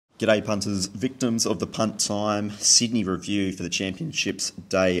G'day punters, victims of the punt time, Sydney review for the championships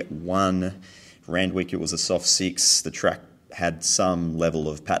day one. Randwick, it was a soft six. The track had some level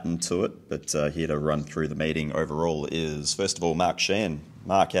of pattern to it, but here to run through the meeting overall is, first of all, Mark Sheehan.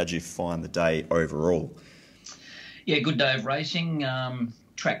 Mark, how'd you find the day overall? Yeah, good day of racing.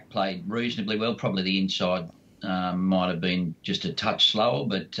 Track played reasonably well. Probably the inside might have been just a touch slower,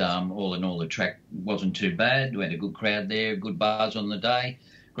 but all in all, the track wasn't too bad. We had a good crowd there, good buzz on the day.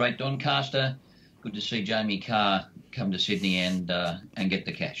 Great Doncaster. Good to see Jamie Carr come to Sydney and get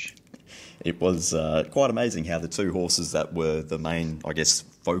the cash. It was quite amazing how the two horses that were the main,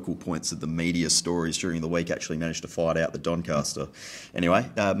 focal points of the media stories during the week actually managed to fight out the Doncaster. Anyway,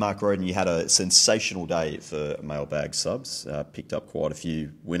 Mark Roden, you had a sensational day for mailbag subs. Picked up quite a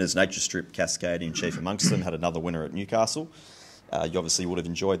few winners. Nature Strip, Cascadian chief amongst them, had another winner at Newcastle. You obviously would have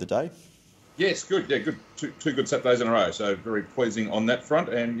enjoyed the day. Yes, good. Yeah, good. Two good Saturdays in a row. So very pleasing on that front.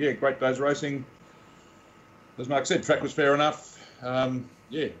 And yeah, great days racing. As Mark said, track was fair enough. No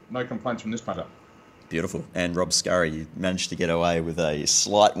complaints from this punter. Beautiful. And Rob Scurry, you managed to get away with a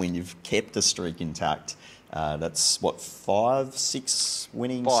slight win. You've kept the streak intact. That's 5, 6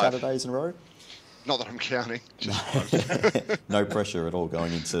 winning 5 Saturdays in a row? Not that I'm counting. Just No pressure at all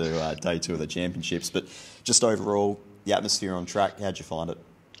going into day two of the championships. But just overall, the atmosphere on track, how'd you find it?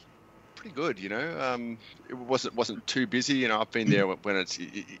 pretty good, you know. It wasn't too busy. You know, I've been there when it's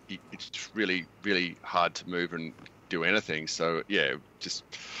really hard to move and do anything. So yeah, just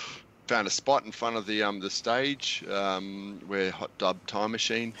found a spot in front of the stage where Hot Dub Time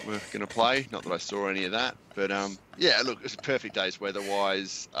Machine were going to play. Not that I saw any of that, but yeah, look, it was a perfect day's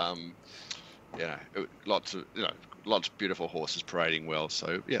weather-wise. Lots of beautiful horses parading well.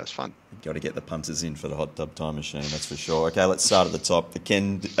 So yeah, it's fun. Got to get the punters in for the Hot Dub Time Machine, that's for sure. Okay, let's start at the top. The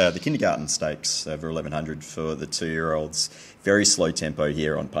Kindergarten Stakes over 1100 for the 2-year-olds. Very slow tempo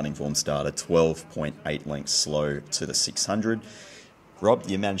here on Punting Form Starter. 12.8 lengths slow to the 600. Rob,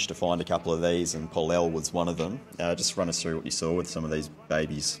 you managed to find a couple of these, and Paul was one of them. Just run us through what you saw with some of these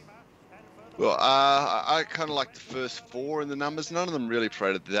babies. Well, I kind of like the first 4 in the numbers. None of them really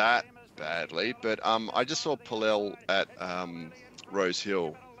paraded that badly, but I just saw Paul at Rose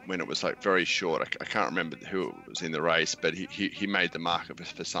Hill when it was like very short. I can't remember who was in the race, but he made the market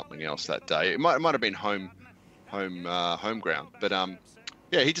for something else that day. It might have been home ground, but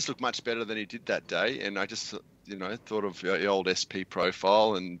yeah, he just looked much better than he did that day, and I just thought of the old SP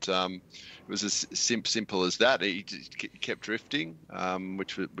profile, and it was as simple as that. He just kept drifting,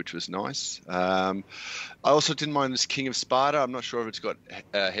 which was nice. I also didn't mind this King of Sparta. I'm not sure if it's got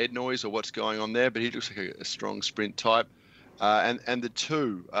head noise or what's going on there, but he looks like a strong sprint type. And the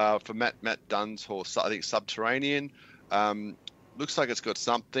 2 for Matt Dunn's horse, I think Subterranean, looks like it's got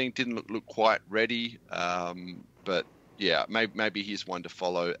something. Didn't look quite ready, but yeah, maybe he's one to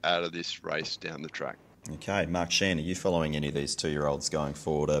follow out of this race down the track. Okay, Mark Sheehan, are you following any of these 2-year-olds going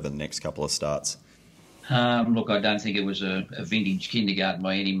forward over the next couple of starts? Look, I don't think it was a vintage Kindergarten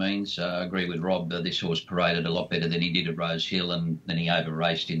by any means. I agree with Rob. This horse paraded a lot better than he did at Rose Hill, and then he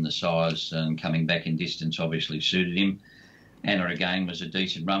over-raced in the size, and coming back in distance obviously suited him. Anna again was a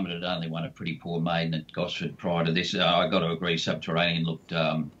decent run, but it only won a pretty poor maiden at Gosford prior to this. I got to agree, Subterranean looked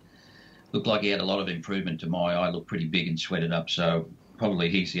like he had a lot of improvement to my eye. Looked pretty big and sweated up, so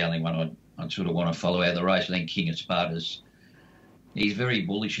probably he's the only one I'd sort of want to follow out of the race. I think King of Sparta's, he's very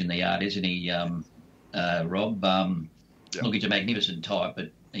bullish in the yard, isn't he, Rob? Yep. Look, he's a magnificent type,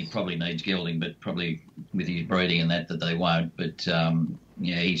 but he probably needs gelding, but probably with his breeding and that they won't. But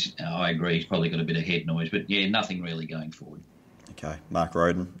yeah, I agree, he's probably got a bit of head noise, but yeah, nothing really going forward. Okay, Mark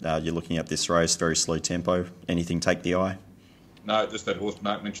Roden, you're looking at this race, very slow tempo. Anything take the eye? No, just that horse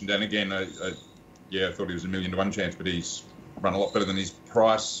Mark mentioned, and again, I thought he was a 1,000,000 to 1 chance, but he's run a lot better than his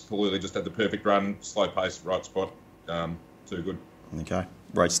price. Paul just had the perfect run, slow pace, right spot, too good. Okay.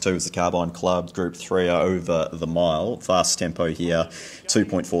 Race 2 is the Carbine Club. Group 3 are over the mile. Fast tempo here,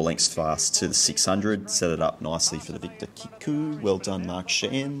 2.4 lengths fast to the 600. Set it up nicely for the Victor Kiku. Well done, Mark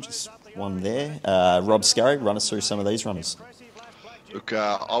Sheehan. Just one there. Rob Scurry, run us through some of these runners. Look,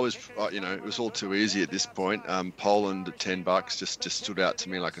 I was, it was all too easy at this point. Poland at $10 just stood out to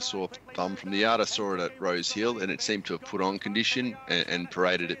me like a sore thumb from the yard. I saw it at Rose Hill, and it seemed to have put on condition and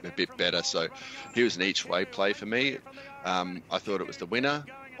paraded it a bit better. So he was an each-way play for me. I thought it was the winner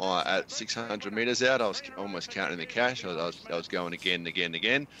at 600 metres out. I was almost counting the cash. I was going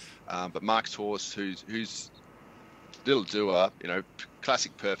again. But Mark's horse, who's little doer,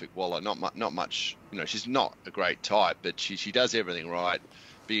 classic perfect Waller, not much, she's not a great type, but she does everything right,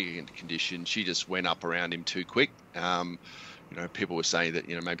 big into condition. She just went up around him too quick. people were saying that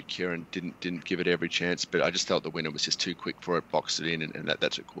maybe Kieran didn't give it every chance, but I just felt the winner was just too quick for it, boxed it in, and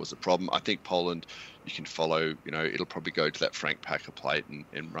that's what caused the problem. I think Poland, you can follow. It'll probably go to that Frank Packer plate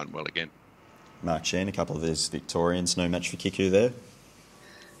and run well again. Mark Sheen, a couple of these Victorians, no match for Kiku there.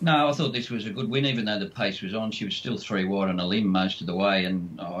 No, I thought this was a good win, even though the pace was on. She was still 3 wide on a limb most of the way,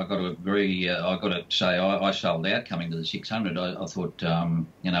 and I got to agree. I got to say I sold out coming to the 600. I thought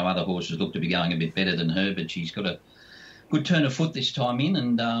other horses looked to be going a bit better than her, but she's got a good turn of foot this time in,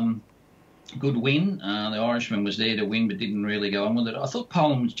 and good win. The Irishman was there to win, but didn't really go on with it. I thought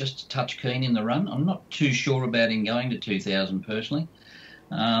Poland was just a touch keen in the run. I'm not too sure about him going to 2,000 personally.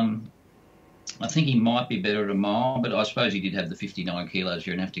 I think he might be better at a mile, but I suppose he did have the 59 kilos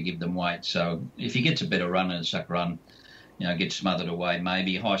here and have to give them weight. So if he gets a better run and a suck run, gets smothered away,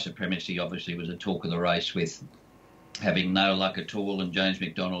 maybe. High Supremacy obviously was a talk of the race with having no luck at all, and James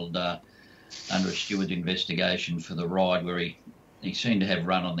McDonald under a steward investigation for the ride where he seemed to have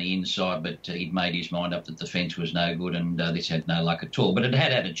run on the inside, but he'd made his mind up that the fence was no good, and this had no luck at all. But it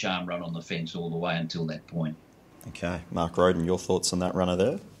had a charm run on the fence all the way until that point. Okay. Mark Roden, your thoughts on that runner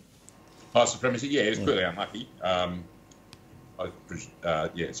there? High Supremacy, yeah, he was clearly unlucky. So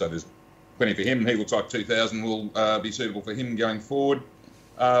there's plenty for him. He looks like 2,000 will be suitable for him going forward.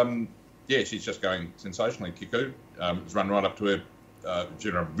 She's just going sensationally, Kiku. It's run right up to her.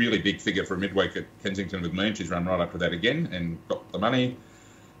 She's a really big figure for a midweek at Kensington with me, and she's run right up to that again and got the money.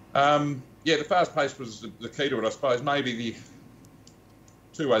 The fast pace was the key to it, I suppose. Maybe the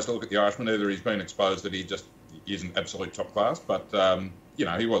two ways to look at the Irishman. Either he's been exposed that he just isn't absolute top class, but,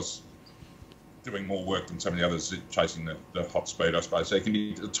 he was doing more work than some of the others chasing the hot speed, I suppose. So he can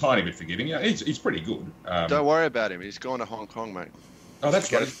be a tiny bit forgiving. He's pretty good. Don't worry about him. He's gone to Hong Kong, mate. Oh,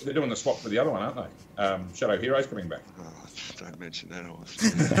 that's right. They're doing the swap for the other one, aren't they? Shadow Hero's coming back. Oh, don't mention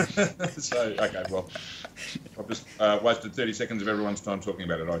that. So, okay, well, I've just wasted 30 seconds of everyone's time talking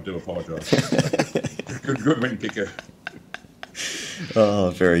about it. I do apologise. good win, Kicker.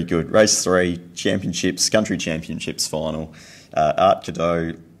 Oh, very good. Race 3, country championships final. Art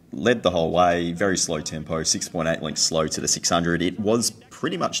Cadeau led the whole way, very slow tempo, 6.8 lengths slow to the 600. It was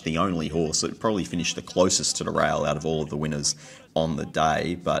pretty much the only horse that probably finished the closest to the rail out of all of the winners on the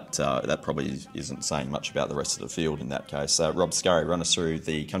day, but that probably isn't saying much about the rest of the field in that case. Rob Scurry, run us through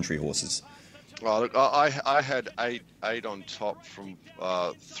the country horses. Well, look, I had eight on top from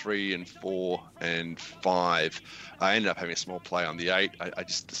 3 and 4 and 5. I ended up having a small play on the 8.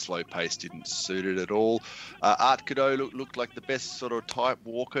 The slow pace didn't suit it at all. Art Cadeau looked like the best sort of type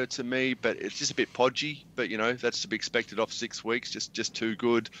walker to me, but it's just a bit podgy. But that's to be expected off 6 weeks. Just too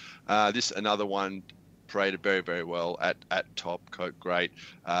good. This another one paraded very, very well at top, Cope great,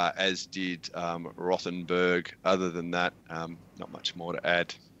 as did Rothenberg. Other than that, not much more to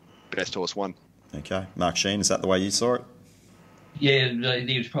add. Best horse won. Okay. Mark Sheen, is that the way you saw it? Yeah,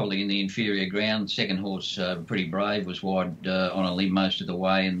 he was probably in the inferior ground. Second horse, pretty brave, was wide on a limb most of the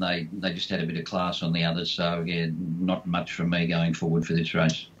way, and they just had a bit of class on the others. So, yeah, not much from me going forward for this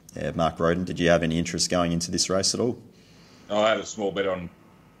race. Yeah, Mark Roden, did you have any interest going into this race at all? I had a small bet on,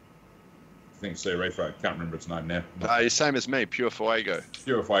 I think, Sea Reef. I can't remember its name now. Same as me, Pure Fuego.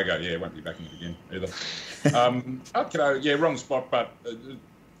 Pure Fuego, yeah, won't be back in it again either. Okay, wrong spot, but...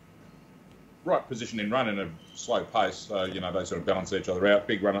 right position in run in a slow pace, so, they sort of balance each other out.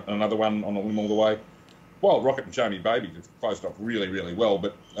 Big run, another one on a limb all the way. Wild Rocket and Show Me Baby closed off really, really well,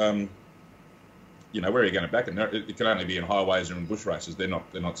 but, where are you going to back it? It can only be in highways or in bush races. They're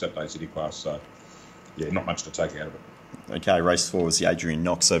not Saturday City class, so, yeah, not much to take out of it. Okay, race 4 was the Adrian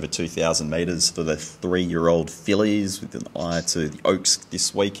Knox over 2,000 metres for the 3-year-old fillies with an eye to the Oaks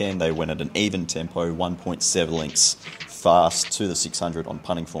this weekend. They went at an even tempo, 1.7 lengths fast to the 600 on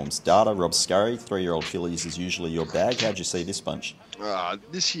punting forms data. Rob Scurry, 3-year-old fillies is usually your bag. How'd you see this bunch?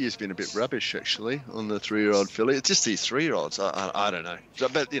 This year's been a bit rubbish, actually, on the 3-year-old filly. It's just these 3-year-olds. I don't know.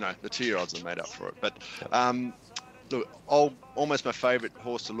 But, the 2-year-olds are made up for it. But, look, almost my favourite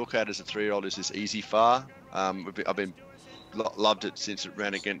horse to look at as a 3-year-old is this Easy Far. I've been loved it since it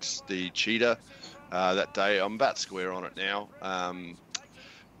ran against the Cheetah that day. I'm about square on it now.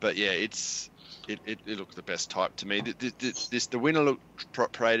 But, yeah, it looked the best type to me. The winner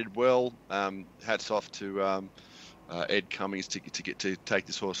looked paraded well. Hats off to Ed Cummings to take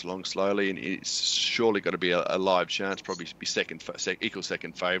this horse along slowly, and it's surely got to be a live chance. Probably be equal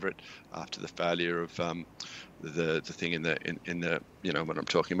second favourite after the failure of the thing in the what I'm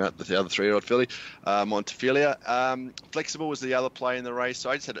talking about, the other 3-year-old filly, Montefilia. Flexible was the other play in the race. So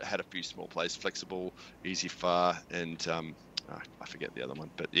I just had a few small plays: Flexible, Easy Far, and I forget the other one,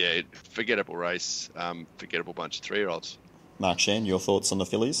 but yeah, forgettable race, forgettable bunch of 3-year-olds. Mark Sheen, your thoughts on the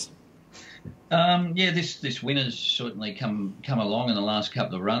fillies? Yeah, this winner's certainly come along in the last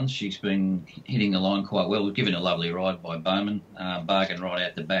couple of runs. She's been hitting the line quite well. We've given a lovely ride by Bowman, bargain right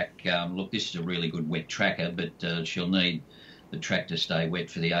out the back. Look, this is a really good wet tracker, but she'll need the track to stay wet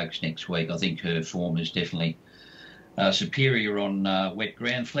for the Oaks next week. I think her form is definitely superior on wet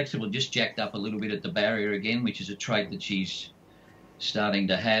ground. Flexible just jacked up a little bit at the barrier again, which is a trait that she's starting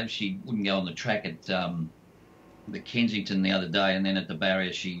to have. She wouldn't go on the track at the Kensington the other day, and then at the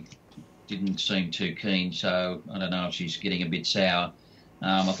barrier she didn't seem too keen, so I don't know if she's getting a bit sour.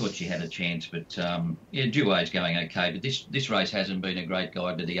 I thought she had a chance, but yeah, Duet's going okay. But this race hasn't been a great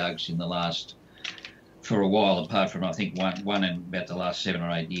guide to the Oaks in the last, for a while, apart from I think one in about the last 7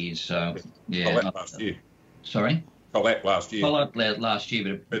 or 8 years. So yeah, last year. Sorry. Collette last year. Collette last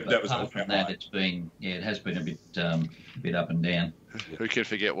year, but that was apart from that, it's been it has been a bit up and down. Who can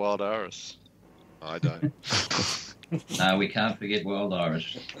forget Wild Iris? I don't. No, we can't forget Wild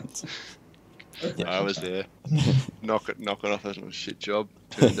Iris. I was there, knocking off a shit job,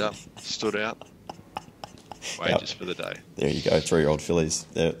 turned up, stood out, wages for the day. There you go, 3-year-old fillies.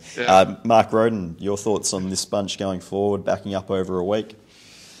 There. Yeah. Mark Roden, your thoughts on this bunch going forward, backing up over a week?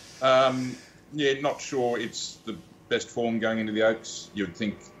 Yeah, not sure it's the best form going into the Oaks. You would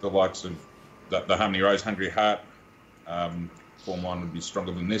think the likes of the Harmony Rose, Hungry Heart, Form 1 would be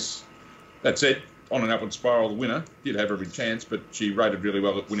stronger than this. That said, on an upward spiral, the winner did have every chance, but she rated really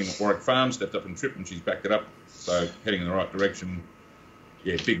well at winning at Warwick Farm, stepped up and tripped, and she's backed it up. So heading in the right direction.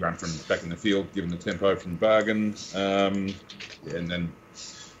 Yeah, big run from back in the field, given the tempo from Bargain. Yeah, and then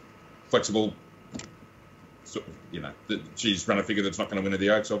Flexible. So, she's run a figure that's not going to win at the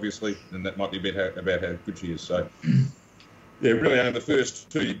Oaks, obviously, and that might be about how good she is. So, yeah, really only the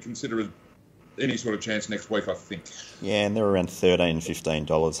first two you'd consider as any sort of chance next week, I think. Yeah, and they're around $13,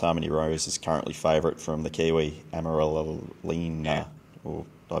 $15. Harmony Rose is currently favourite from the Kiwi, Amarelline. Or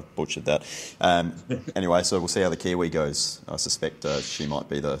I've butchered that. Anyway, so we'll see how the Kiwi goes. I suspect she might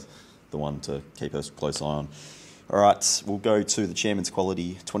be the one to keep a close eye on. All right, we'll go to the Chairman's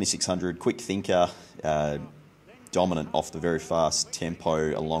Quality 2600. Quick Thinker, dominant off the very fast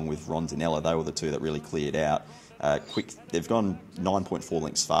tempo, along with Rondinella. They were the two that really cleared out. They've gone 9.4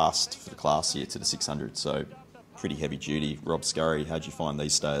 lengths fast for the class here to the 600, so pretty heavy duty. Rob Scurry, how'd you find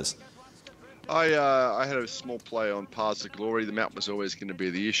these stayers? I had a small play on Paths of Glory. The mount was always going to be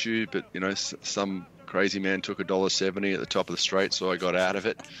the issue, but some crazy man took $1.70 at the top of the straight, so I got out of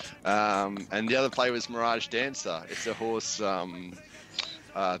it. And the other play was Mirage Dancer. It's a horse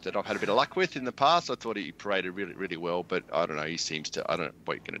that I've had a bit of luck with in the past. I thought he paraded really, really well, but I don't know. He seems to. I don't know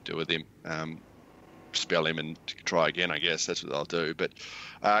what you're going to do with him. Spell him and try again, I guess. That's what I'll do. But,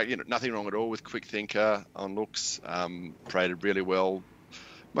 nothing wrong at all with Quick Thinker on looks. Paraded really well.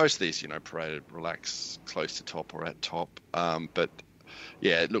 Most of these, paraded relax close to top or at top. But,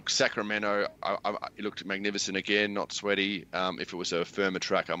 yeah, look, Sacramento, he looked magnificent again, not sweaty. If it was a firmer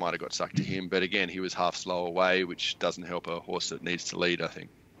track, I might have got stuck to him. But, again, he was half slow away, which doesn't help a horse that needs to lead, I think.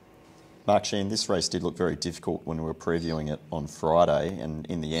 Mark Sheehan, this race did look very difficult when we were previewing it on Friday, and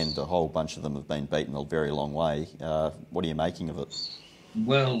in the end, a whole bunch of them have been beaten a very long way. What are you making of it?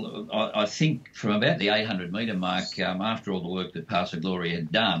 Well, I think from about the 800-metre mark, after all the work that Paths of Glory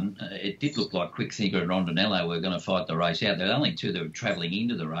had done, it did look like Quick Thinker and Rondinella were going to fight the race out. There were only two that were travelling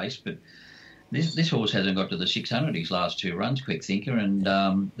into the race, but this horse hasn't got to the 600 his last two runs, Quick Thinker,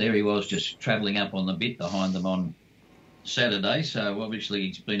 and there he was just travelling up on the bit behind them on Saturday, so obviously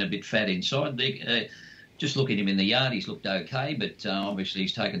he's been a bit fat inside. Just look at him in the yard, he's looked okay, but obviously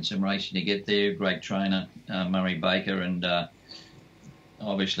he's taken some racing to get there. Great trainer, Murray Baker, and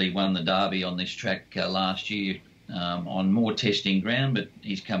obviously won the Derby on this track last year on more testing ground, but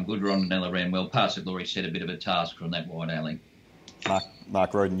he's come good. Rondinella ran well. Paths of Glory set a bit of a task from that wide alley.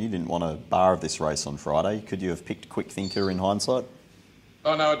 Mark Roden, you didn't want a bar of this race on Friday. Could you have picked Quick Thinker in hindsight?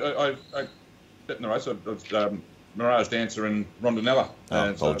 Oh, no, I bet in the race. I was, Mirage Dancer and Rondinella.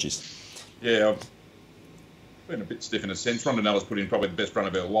 Apologies. Yeah, I've been a bit stiff in a sense. Rondinella's put in probably the best run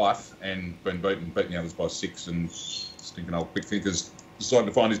of her life and been beaten the others by 6, and stinking old Quick Thinker's decided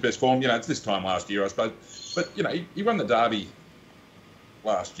to find his best form. It's this time last year, I suppose. But, he won the Derby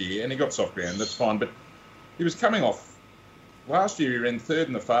last year and he got soft ground, that's fine. But he was coming off. Last year he ran third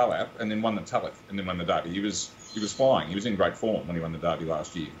in the Far Lap and then won the Tulloch and then won the Derby. He was flying. He was in great form when he won the Derby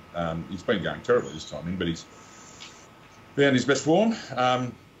last year. He's been going terribly this time, but he's found his best form.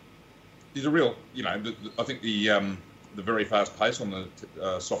 He's a real, I think the very fast pace on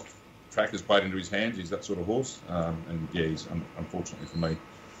the soft track has played into his hands. He's that sort of horse. And yeah, he's unfortunately for me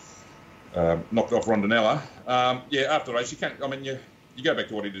knocked off Rondinella. After the race, you can't. You go back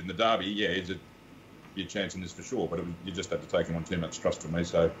to what he did in the Derby. Yeah, he's a chance in this for sure. But you just had to take him on too much trust from me.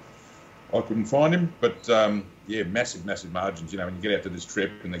 So I couldn't find him, but yeah, massive margins. You know, when you get out to this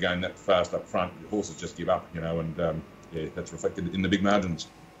trip and they're going that fast up front, the horses just give up. You know, and yeah, that's reflected in the big margins.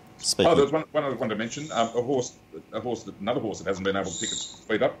 Speaking. Oh, there's one other one to mention. Another horse that hasn't been able to pick its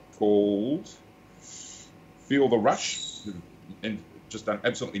feet up, called Feel the Rush, and just done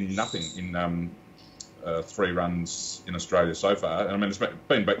absolutely nothing in 3 runs in Australia so far. And I mean, it's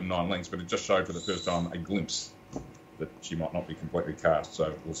been beaten 9 lengths, but it just showed for the first time a glimpse that she might not be completely cast.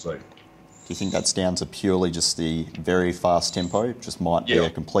 So we'll see. Do you think that's down to purely just the very fast tempo? Just might be a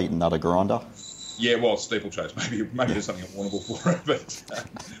complete and utter grinder? Yeah, well, steeplechase. Maybe there's something warnable for it,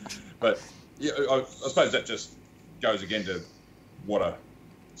 but yeah, I suppose that just goes again to what a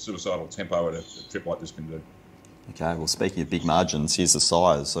suicidal tempo at a trip like this can do. Okay, well, speaking of big margins, here's the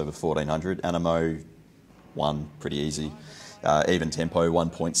sires over 1400. Anamoe won pretty easy. Even tempo,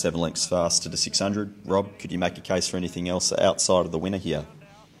 1.7 lengths faster to 600. Rob, could you make a case for anything else outside of the winner here?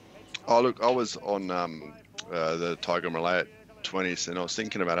 Oh, look, I was on the Tiger Malay at 20s, and I was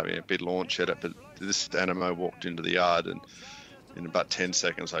thinking about having a big launch at it, but this Anamoe walked into the yard, and in about 10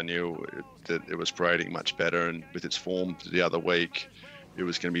 seconds I knew that it was parading much better, and with its form the other week, it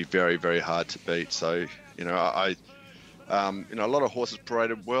was going to be very, very hard to beat. So, you know, a lot of horses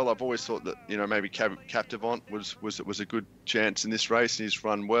paraded well. I've always thought that, you know, maybe Captivant was a good chance in this race, and he's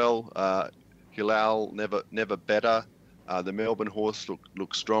run well. Hilal never better. The Melbourne horse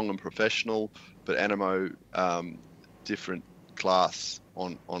looked strong and professional, but Anamoe, different class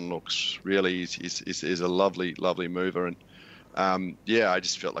on looks. Really, is a lovely mover, and I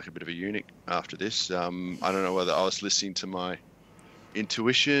just felt like a bit of a eunuch after this. I don't know whether I was listening to my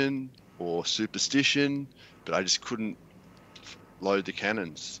intuition or superstition, but I just couldn't load the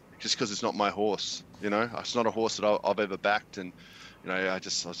cannons just because it's not my horse. You know, it's not a horse that I've ever backed, and you know, I was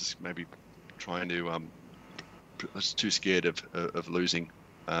just maybe trying to. I was too scared of losing.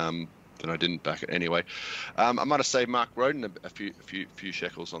 And I didn't back it anyway. I might have saved Mark Roden a few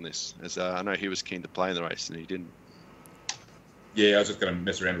shekels on this, as I know he was keen to play in the race and he didn't. Yeah, I was just going to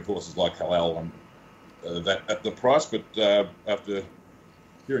mess around with horses like Halal at the price, but after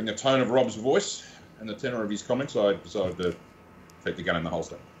hearing the tone of Rob's voice and the tenor of his comments, I decided to keep the gun in the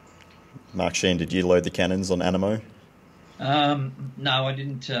holster. Mark Sheen, did you load the cannons on Anamoe? No, I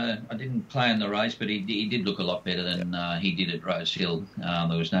didn't play in the race, but he did look a lot better than he did at Rose Hill.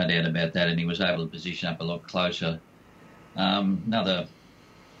 There was no doubt about that, and he was able to position up a lot closer. Another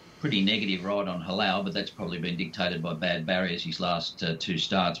pretty negative ride on Halal, but that's probably been dictated by bad barriers his last 2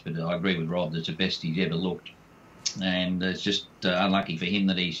 starts. But I agree with Rob, that's the best he's ever looked, and it's just unlucky for him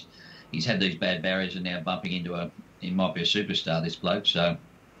that he's had these bad barriers and now bumping into he might be a superstar, this bloke. So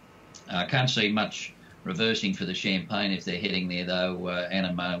I can't see much reversing for the Champagne if they're heading there, though.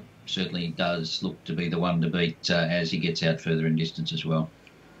 Anamoe certainly does look to be the one to beat as he gets out further in distance as well.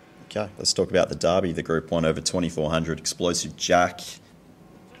 Okay, let's talk about the Derby, the Group 1 over 2400. Explosive Jack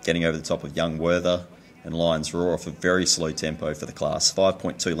getting over the top of Young Werther and Lions Roar off a very slow tempo for the class.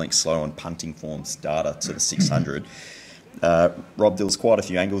 5.2 lengths slow on punting forms data to the 600. Rob, there was quite a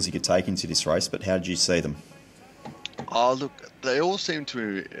few angles you could take into this race, but how did you see them? Oh, look, they all seem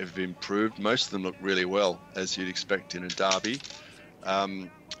to have improved. Most of them look really well, as you'd expect in a Derby. I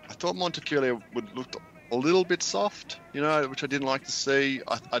thought Montefiore would look a little bit soft, you know, which I didn't like to see.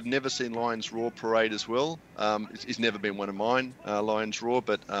 I'd never seen Lions Roar parade as well. He's never been one of mine, Lions Roar,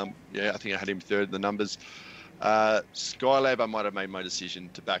 but I think I had him third in the numbers. Skylab, I might have made my decision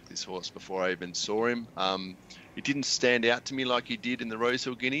to back this horse before I even saw him. He didn't stand out to me like he did in the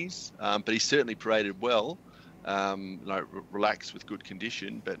Rosehill Guineas, but he certainly paraded well. Relaxed with good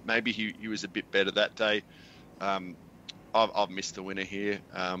condition, but maybe he was a bit better that day. I've missed the winner here.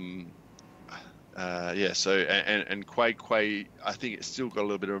 So Quay, I think it's still got a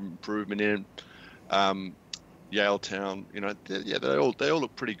little bit of improvement in Yaletown. You know, they all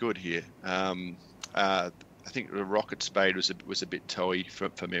look pretty good here. I think the Rocket Spade was a bit toey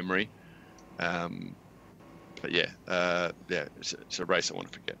for memory. It's a race I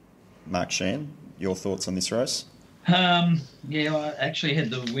want to forget. Mark Sheen, your thoughts on this race? I actually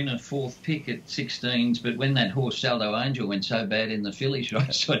had the winner 4th pick at 16s, but when that horse Saldo Angel went so bad in the fillies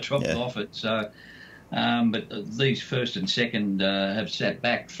race, I dropped off it. So, but these 1st and 2nd have sat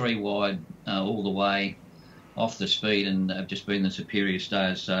back 3 wide all the way off the speed and have just been the superior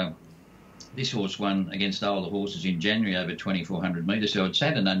stayers. So this horse won against older horses in January over 2,400 metres, so it's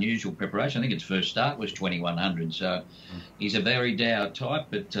had an unusual preparation. I think its first start was 2,100, so he's a very dour type,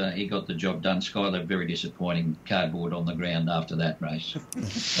 but he got the job done. Skyler, very disappointing cardboard on the ground after that race.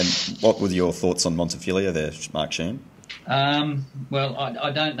 And what were your thoughts on Montefiore there, Mark Sheen? Well,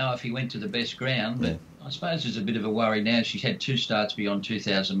 I don't know if he went to the best ground, but I suppose there's a bit of a worry now. She's had 2 starts beyond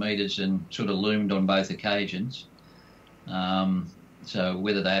 2,000 metres and sort of loomed on both occasions. So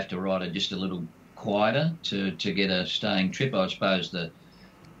whether they have to ride her just a little quieter to get a staying trip, I suppose the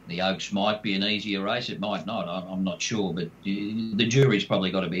Oaks might be an easier race. It might not. I'm not sure, but the jury's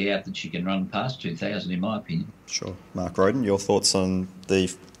probably got to be out that she can run past 2,000, in my opinion. Sure. Mark Roden, your thoughts on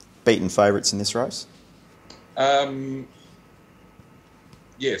the beaten favourites in this race?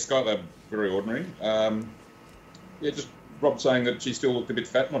 Skylar, very ordinary. Just Rob saying that she still looked a bit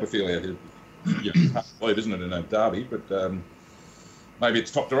fat. Not a feel out here. Hard to believe, isn't it, in a derby? But maybe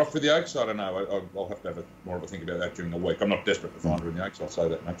it's topped her off with the Oaks. I don't know. I'll have to have more of a think about that during the week. I'm not desperate to find her in the Oaks, I'll say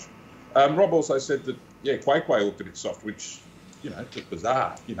that much. Rob also said that, Quay looked a bit soft, which, it's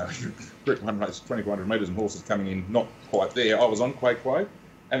bizarre. Group 1 race, 2,400 metres and horses coming in not quite there. I was on Quay,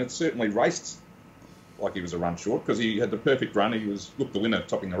 and it certainly raced like he was a run short because he had the perfect run. He looked the winner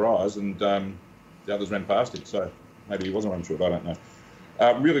topping the rise, and the others ran past him. So maybe he wasn't run short, I don't know.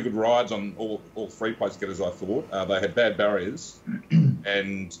 Really good rides on all 3 place getters, I thought. They had bad barriers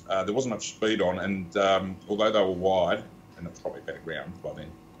and there wasn't much speed on. And although they were wide, and it's probably better ground by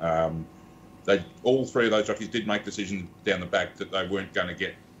then, all 3 of those jockeys did make decisions down the back that they weren't going to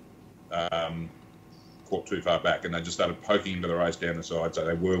get caught too far back, and they just started poking into the race down the side, so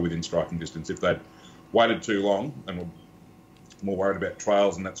they were within striking distance. If they'd waited too long and were more worried about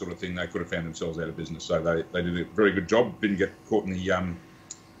trails and that sort of thing, they could have found themselves out of business. So they did a very good job. Didn't get caught in the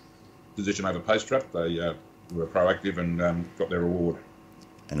position over pace trap. They were proactive and got their reward.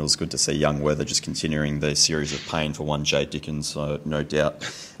 And it was good to see Young Weather just continuing the series of pain for one Jay Dickens, so no doubt.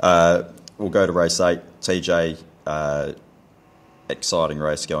 We'll go to race 8. TJ, exciting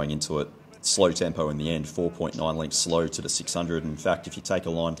race going into it. Slow tempo in the end, 4.9 lengths slow to the 600. In fact, if you take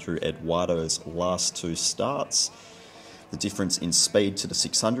a line through Eduardo's last 2 starts, the difference in speed to the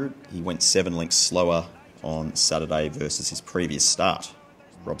 600, he went 7 lengths slower on Saturday versus his previous start.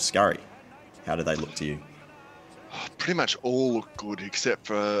 Rob Scurry, how did they look to you? Pretty much all looked good except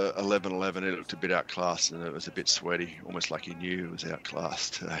for 11.11. It looked a bit outclassed and it was a bit sweaty, almost like he knew it was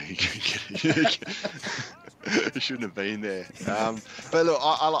outclassed. He shouldn't have been there. But look,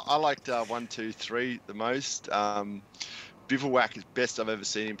 I liked 1, 2, 3 the most. Bivouac is best I've ever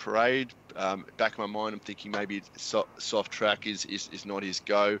seen in parade. Back of my mind, I'm thinking maybe soft track is not his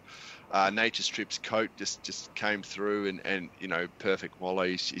go. Nature Strip's coat just came through and perfect wallow.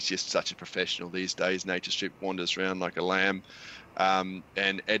 He's just such a professional these days. Nature Strip wanders around like a lamb. And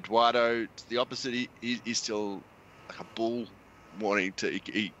Eduardo, the opposite, he's still like a bull, wanting to.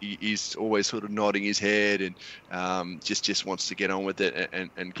 He's always sort of nodding his head and just wants to get on with it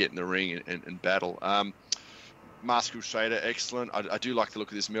and get in the ring and battle. Masked Crusader, excellent. I do like the look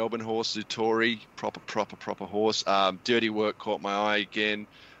of this Melbourne horse, Zutori, proper horse. Dirty Work caught my eye again.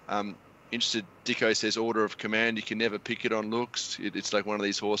 Interested, Dicko says order of command. You can never pick it on looks. It's like one of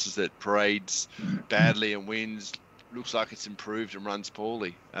these horses that parades badly and wins. Looks like it's improved and runs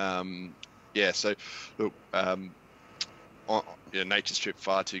poorly. So look, Nature Strip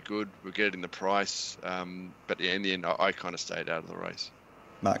far too good. We're getting the price, but in the end, I kind of stayed out of the race.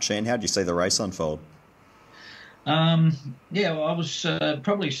 Mark Sheehan, how did you see the race unfold? I was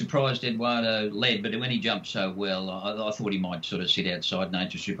probably surprised Eduardo led, but when he jumped so well, I thought he might sort of sit outside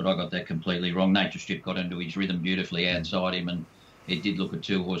Nature Strip, but I got that completely wrong. Nature Strip got into his rhythm beautifully outside him, and it did look a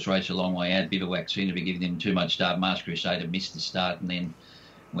 2-horse race a long way out. Bivouac seemed to be giving him too much start. Masked Crusader missed the start, and then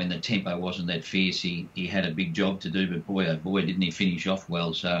when the tempo wasn't that fierce, he had a big job to do, but boy, oh boy, didn't he finish off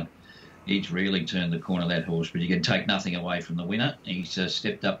well. So he's really turned the corner, that horse, but you can take nothing away from the winner. He's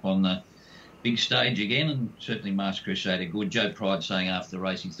stepped up on the big stage again, and certainly Masked Crusader good. Joe Pride saying after the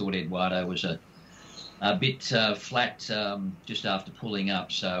race he thought Eduardo was a bit flat just after pulling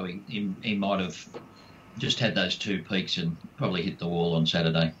up, so he might have just had those 2 peaks and probably hit the wall on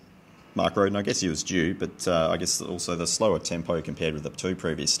Saturday. Mark Roden, I guess he was due, but I guess also the slower tempo compared with the 2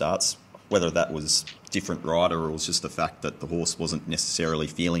 previous starts, whether that was different rider or it was just the fact that the horse wasn't necessarily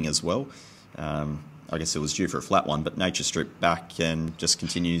feeling as well. I guess it was due for a flat one, but Nature Strip back and just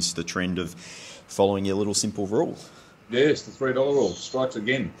continues the trend of following your little simple rule. Yes, the $3 rule strikes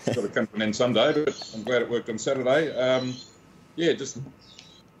again. It's got to come to an end someday, but I'm glad it worked on Saturday. Just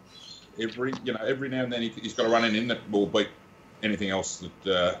every now and then he's got a run in that will beat anything else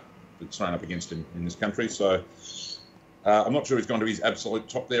that's thrown up against him in this country. So I'm not sure he's gone to his absolute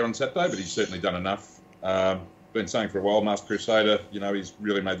top there on Saturday, but he's certainly done enough. Been saying for a while, Masked Crusader, he's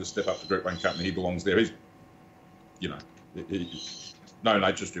really made the step up to Group 1 company. He belongs there. He's, no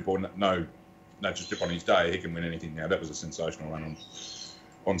Nature Strip or no Nature Strip on his day. He can win anything now. That was a sensational run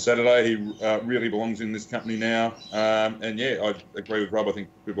on Saturday. He really belongs in this company now. I agree with Rob. I think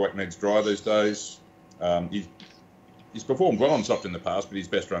Bivouac needs dry these days. He's performed well on soft in the past, but his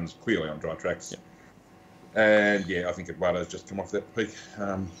best run's clearly on dry tracks. And yeah, I think Eduardo's just come off that peak.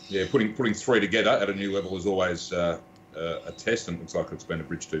 Putting three together at a new level is always a test, and it looks like it's been a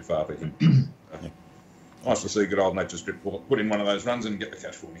bridge too far for him. Nice to see good old Nature Strip put in one of those runs and get the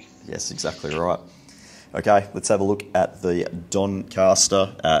cash for me. Yes, exactly right. Okay, let's have a look at the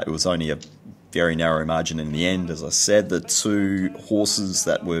Doncaster. It was only a very narrow margin in the end. As I said, the two horses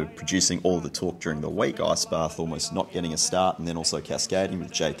that were producing all the talk during the week, Ice Bath almost not getting a start, and then also Cascading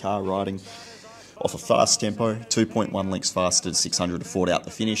with J. Carr riding off a fast tempo, 2.1 lengths faster to 600 to fought out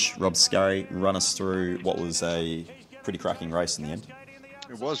the finish. Rob Scurry, run us through what was a pretty cracking race in the end.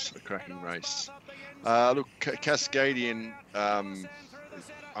 It was a cracking race. Look, Cascadian,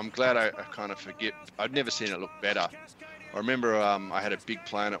 I'm glad I kind of forget. I'd never seen it look better. I remember I had a big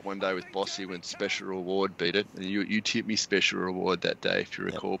Planet one day with Bossy when Special Reward beat it, and you tipped me Special Reward that day, if you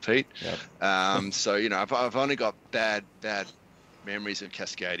recall, Pete. Yep. So I've only got bad memories of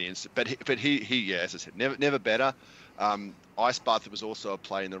Cascadians, but he as I said, never better. Ice Bath was also a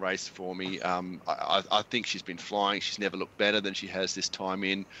play in the race for me. I think she's been flying. She's never looked better than she has this time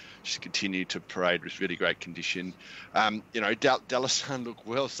in. She's continued to parade with really great condition. Delasan looked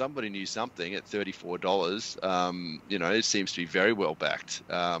well. Somebody knew something at $34. It seems to be very well backed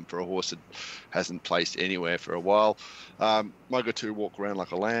for a horse that hasn't placed anywhere for a while. Mogatu walked around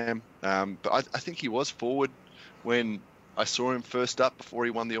like a lamb. But I think he was forward when I saw him first up before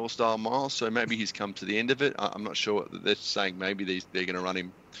he won the All-Star Mile, so maybe he's come to the end of it. I'm not sure. They're saying maybe they're going to run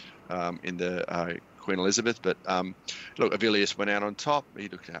him in the Queen Elizabeth. But look, Avilius went out on top. He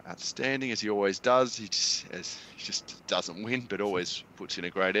looked outstanding, as he always does. He just doesn't win, but always puts in a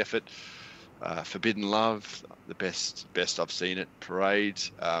great effort. Forbidden Love, the best I've seen at Parade.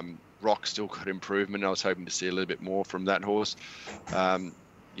 Rock still got improvement. I was hoping to see a little bit more from that horse. And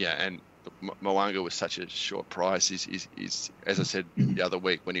Mo'unga was such a short price. He's as I said the other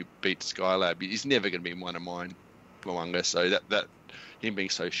week when he beat Skylab, he's never going to be one of mine, Mo'unga. So that him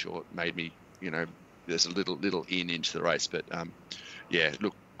being so short made me, there's a little into the race. But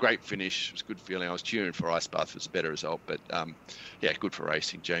look, great finish. It was a good feeling. I was cheering for Ice Bath. It was a better result. But good for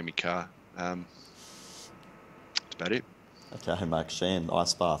racing. Jamie Carr. That's about it. Okay, Mark Shan,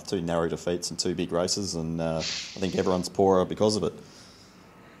 Ice Bath, 2 narrow defeats and 2 big races, and I think everyone's poorer because of it.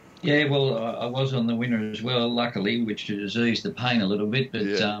 Yeah, well, I was on the winner as well, luckily, which has eased the pain a little bit.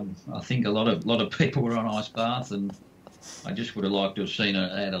 But I think a lot of people were on Ice Bath, and I just would have liked to have seen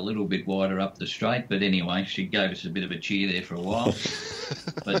her add a little bit wider up the straight. But anyway, she gave us a bit of a cheer there for a while.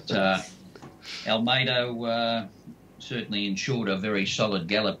 But Almeida certainly ensured a very solid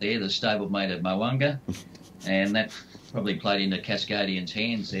gallop there, the stablemate of Mo'unga, and that probably played into Cascadian's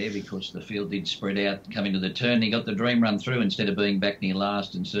hands there because the field did spread out, come into the turn. He got the dream run through instead of being back near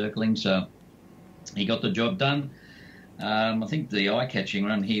last and circling, so he got the job done. I think the eye-catching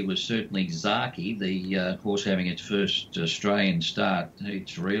run here was certainly Zaki, the horse having its first Australian start.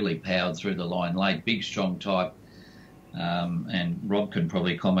 It's really powered through the line late, big, strong type, and Rob can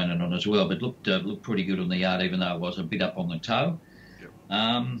probably comment on it as well, but looked pretty good on the yard, even though it was a bit up on the toe. Yep.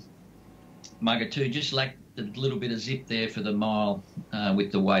 Mogatu just lacked a little bit of zip there for the mile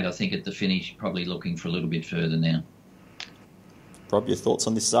with the weight. I think at the finish, probably looking for a little bit further now. Rob, your thoughts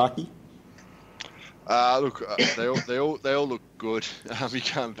on this Zaki? Look, they all look good. You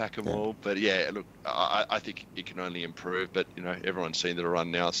can't back them all, but look, I think it can only improve. But everyone's seen the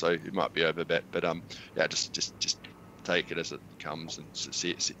run now, so it might be over bet. But just take it as it comes and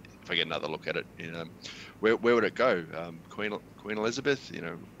see if I get another look at it. Where would it go? Queen Elizabeth?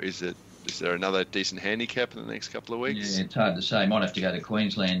 Is there another decent handicap in the next couple of weeks? Yeah, it's hard to say. Might have to go to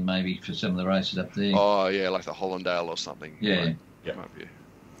Queensland maybe for some of the races up there. Oh, yeah, like the Hollandale or something. Yeah. Might be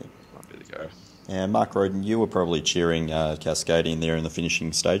the go. Yeah, Mark Roden, you were probably cheering Cascadian there in the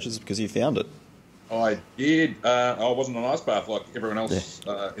finishing stages because you found it. I did. I wasn't on Ice Bath like everyone else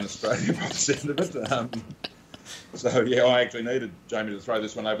in Australia by the sound of it. I actually needed Jamie to throw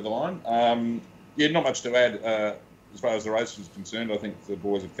this one over the line. Not much to add. As far as the race is concerned, I think the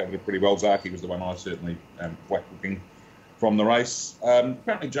boys have covered it pretty well. Zaki was the one I certainly whacked looking from the race.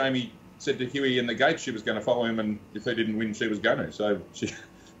 Apparently, Jamie said to Huey in the gate she was going to follow him, and if he didn't win, she was going to. So she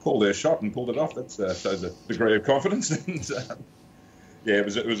called her shot and pulled it off. That shows a degree of confidence. And it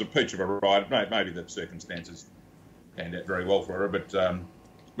was a peach of a ride. Maybe the circumstances panned out very well for her,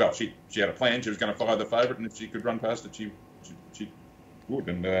 but she had a plan. She was going to follow the favourite, and if she could run past it, she would,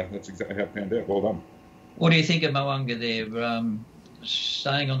 and that's exactly how it panned out. Well done. What do you think of Mo'unga there?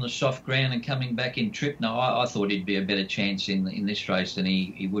 staying on the soft ground and coming back in trip. No, I thought he'd be a better chance in this race than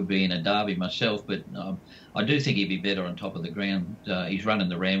he would be in a Derby myself, but I do think he'd be better on top of the ground. He's running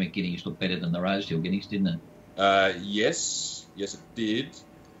the Randwick Guineas looked better than the Rosedale Guineas, didn't it? Yes, it did.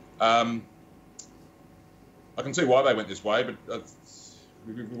 I can see why they went this way, but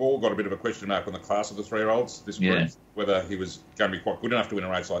we've all got a bit of a question mark on the class of the 3-year-olds this group. Whether he was going to be quite good enough to win a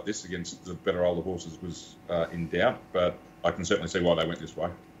race like this against the better older horses was in doubt, but I can certainly see why they went this way.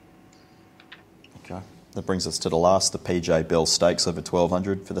 Okay. That brings us to the last, the PJ Bell Stakes over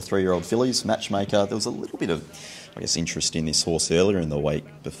 1,200 for the 3-year-old fillies. Matchmaker, there was a little bit of, interest in this horse earlier in the week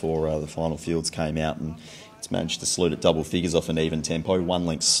before the final fields came out, and it's managed to salute at double figures off an even tempo. 1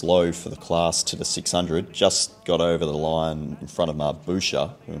 length slow for the class to the 600. Just got over the line in front of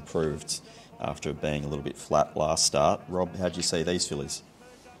Marbusha, who improved after being a little bit flat last start. Rob, how do you see these fillies?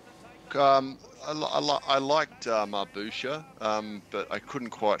 I liked Marbusha, but I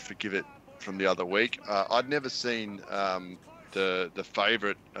couldn't quite forgive it from the other week. I'd never seen the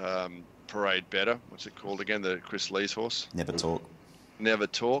favourite Parade better. What's it called again? The Chris Lee's horse? Never Talk. Never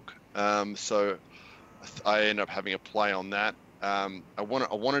Talk. So I ended up having a play on that. I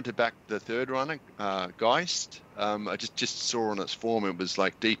wanted to back the third runner, Geist. I just saw on its form it was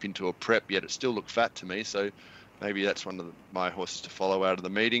like deep into a prep, yet it still looked fat to me. So maybe that's one of my horses to follow out of the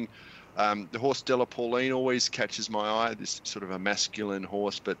meeting. The horse Della Pauline always catches my eye. This sort of a masculine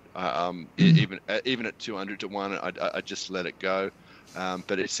horse, but even at 200 to 1, I just let it go.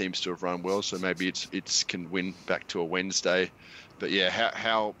 But it seems to have run well, so maybe it's can win back to a Wednesday. But yeah,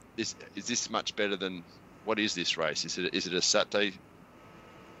 how is this much better than what is this race? Is it a Saturday?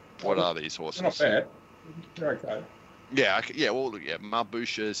 What are these horses? Not bad. They're okay. Yeah. Well, yeah.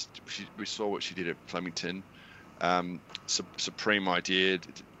 Marbusha, we saw what she did at Flemington. Supreme Idea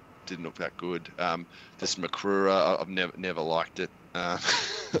didn't look that good. This Makrura, I've never liked it.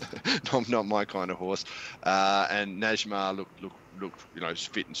 Not my kind of horse. And Najma looked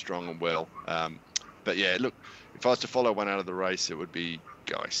fit and strong and well. But yeah, look, if I was to follow one out of the race, it would be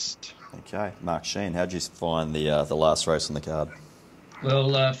Geist. Okay, Mark Sheen, how did you find the last race on the card?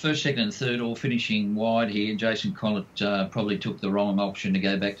 Well, first, second and third all finishing wide here. Jason Collett probably took the wrong option to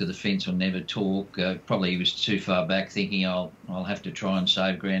go back to the fence or Never Talk. Probably he was too far back, thinking I'll have to try and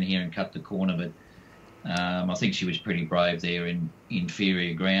save ground here and cut the corner. But I think she was pretty brave there in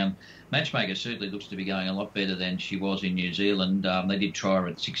inferior ground. Matchmaker certainly looks to be going a lot better than she was in New Zealand. They did try her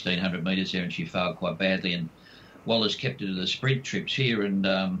at 1,600 metres there and she failed quite badly. And Wallace kept her to the sprint trips here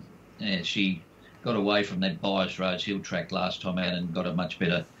and she got away from that biased Rose Hill track last time out and got a much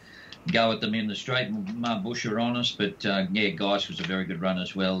better go at them in the straight. Marbusha on us, but Geist was a very good run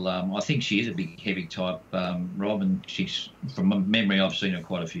as well. I think she is a big heavy type, Rob, and she's, from memory, I've seen her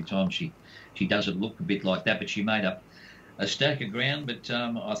quite a few times. She doesn't look a bit like that, but she made up a stack of ground. But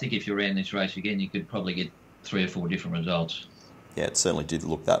I think if you ran this race again, you could probably get 3 or 4 different results. Yeah, it certainly did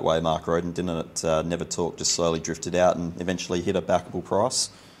look that way, Mark Roden, didn't it? Never Talk just slowly drifted out and eventually hit a backable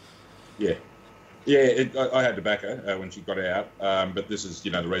price. Yeah. Yeah, I had to back her when she got out, but this is,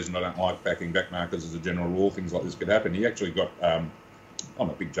 the reason I don't like backing back markers as a general rule. Things like this could happen. He actually got, I'm a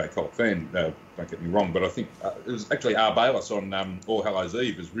big Jay Collett fan, don't get me wrong, but I think it was actually Arbelis on All Hallows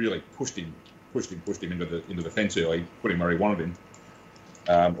Eve has really pushed him into the fence early, put him where he wanted him.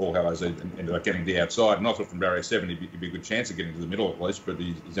 All Hallows Eve ended up getting to the outside, and I thought from barrier 7 he'd be a good chance of getting to the middle at least, but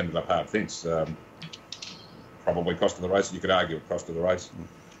he's ended up hard fence. Probably cost of the race. You could argue it cost of the race.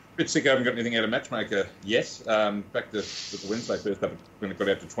 Bit sick I haven't got anything out of Matchmaker yet. Back to the Wednesday first up when it got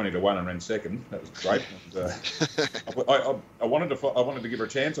out to 20 to 1 and ran second. That was great. And, I wanted to give her a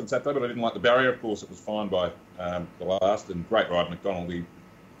chance on Saturday, but I didn't like the barrier. Of course, it was fine by the last. And great ride, McDonald. He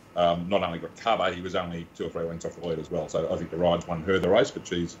not only got cover, he was only 2 or 3 lengths off the lead as well. So I think the ride's won her the race, but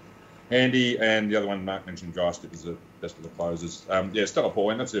she's handy. And the other one, Mark mentioned Geist, it was the best of the closers. Stella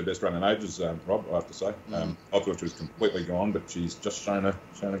Pauline, that's her best run in ages, Rob, I have to say. I thought she was completely gone, but she's just shown a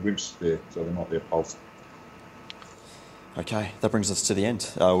glimpse there, so there might be a pulse. Okay, that brings us to the end.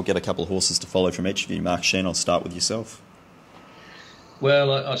 We'll get a couple of horses to follow from each of you. Mark Shen, I'll start with yourself.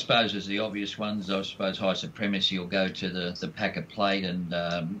 Well, I suppose as the obvious ones, I suppose High Supremacy will go to the Packer plate,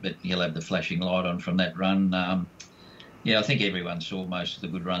 but he'll have the flashing light on from that run. I think everyone saw most of the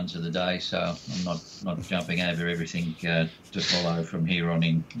good runs of the day, so I'm not jumping over everything to follow from here on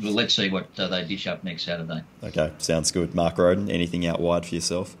in. Well, let's see what they dish up next Saturday. Okay, sounds good. Mark Roden, anything out wide for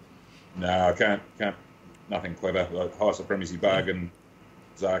yourself? No, I can't. Nothing clever. High Supremacy, Bargain,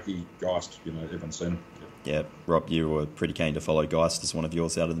 Zaki, Geist. Everyone's seen them. Yeah, Rob, you were pretty keen to follow Geist as one of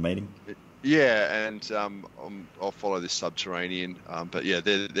yours out of the meeting. Yeah, and I'll follow this Subterranean. But yeah,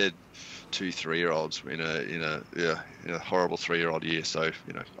 they're 2 3-year-olds in a horrible 3-year-old year. So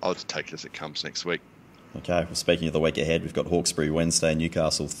I'll just take it as it comes next week. Okay, well, speaking of the week ahead, we've got Hawkesbury Wednesday,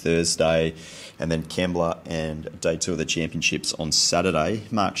 Newcastle Thursday, and then Kembla and day 2 of the championships on Saturday.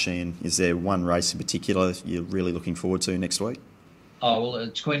 Mark Sheehan, is there one race in particular you're really looking forward to next week? Oh, well,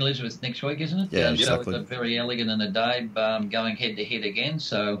 it's Queen Elizabeth next week, isn't it? Yeah, So exactly. we've got Very Elegant and Addeybb going head-to-head again,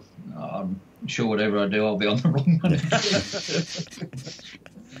 so I'm sure whatever I do, I'll be on the wrong one.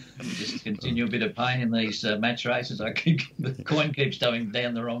 Just continue a bit of pain in these match races. The coin keeps going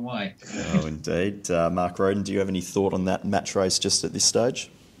down the wrong way. Oh, indeed. Mark Roden, do you have any thought on that match race just at this stage?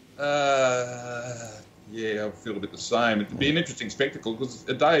 Yeah, I feel a bit the same. It'd be an interesting spectacle because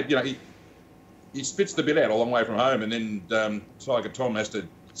Addeybb, he spits the bit out a long way from home, and then Tiger Tom has to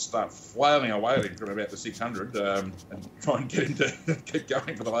start flailing away from about the 600 and try and get him to keep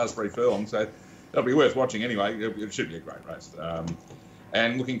going for the last 3 furlongs. So that'll be worth watching anyway. It should be a great race.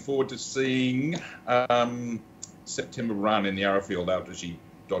 And looking forward to seeing September Run in the Arrowfield after she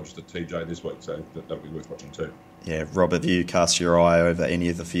dodged the TJ this week. So that'll be worth watching too. Yeah, Rob, have you cast your eye over any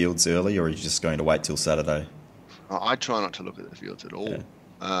of the fields early, or are you just going to wait till Saturday? I try not to look at the fields at all.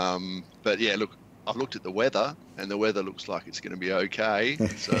 Yeah. But yeah, look, I've looked at the weather, and the weather looks like it's going to be okay.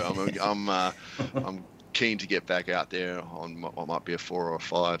 So I'm keen to get back out there on what might be a 4 or a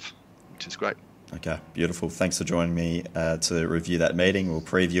 5, which is great. Okay, beautiful. Thanks for joining me to review that meeting. We'll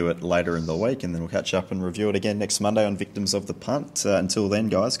preview it later in the week, and then we'll catch up and review it again next Monday on Victims of the Punt. Until then,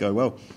 guys, go well.